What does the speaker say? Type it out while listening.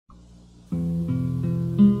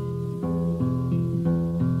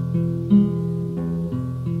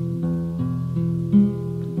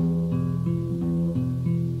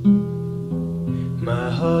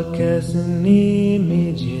heart casts an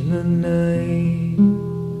image in the night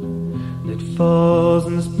that falls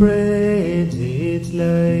and spreads its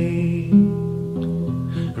light.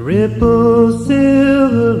 Ripples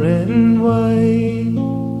silver and white,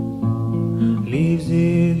 leaves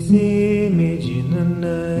its image in the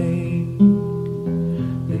night.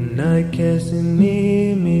 The night casts an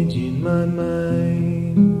image in my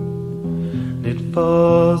mind that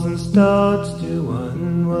falls and starts to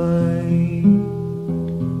unwind,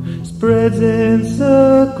 spreads and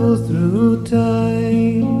circles through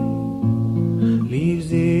time,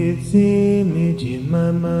 leaves its image in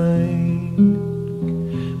my mind.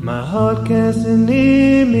 My heart casts an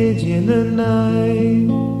image in the night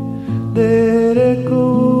that echoes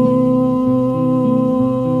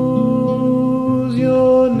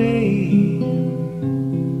your name,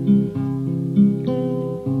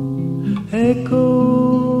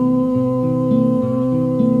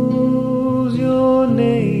 echoes your name.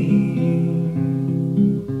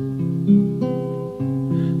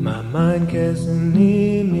 My mind casts an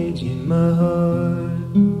image in my heart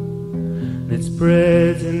that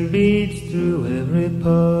spreads and beats through every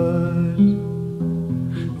part,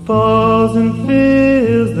 falls and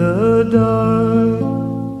fills the dark,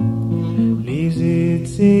 leaves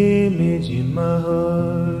its image in my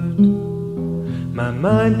heart. My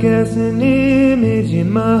mind casts an image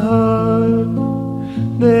in my heart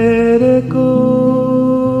that echoes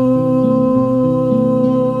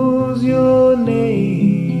your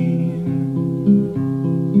name,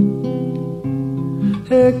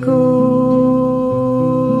 echoes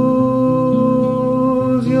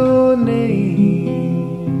your name.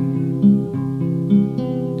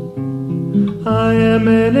 I am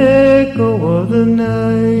an echo of the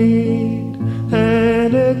night,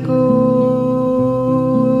 an echo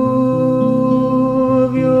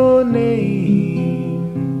of your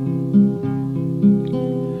name,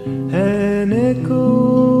 an echo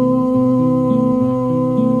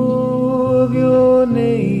of your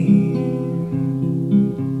name.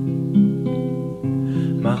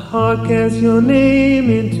 My heart casts your name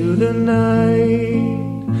into the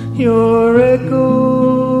night, your echo.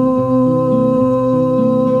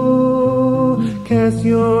 Cast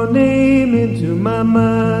your name into my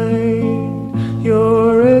mind,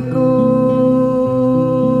 your echo.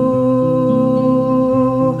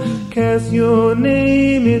 Cast your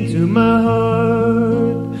name into my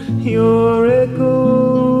heart, your echo,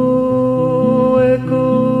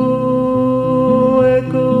 echo,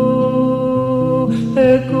 echo,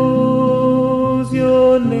 echoes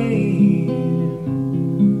your name.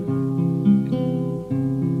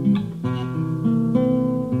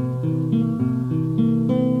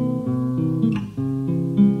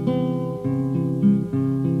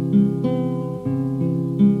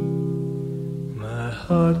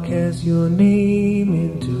 Heart casts your name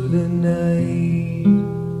into the night,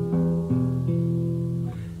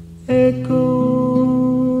 echo.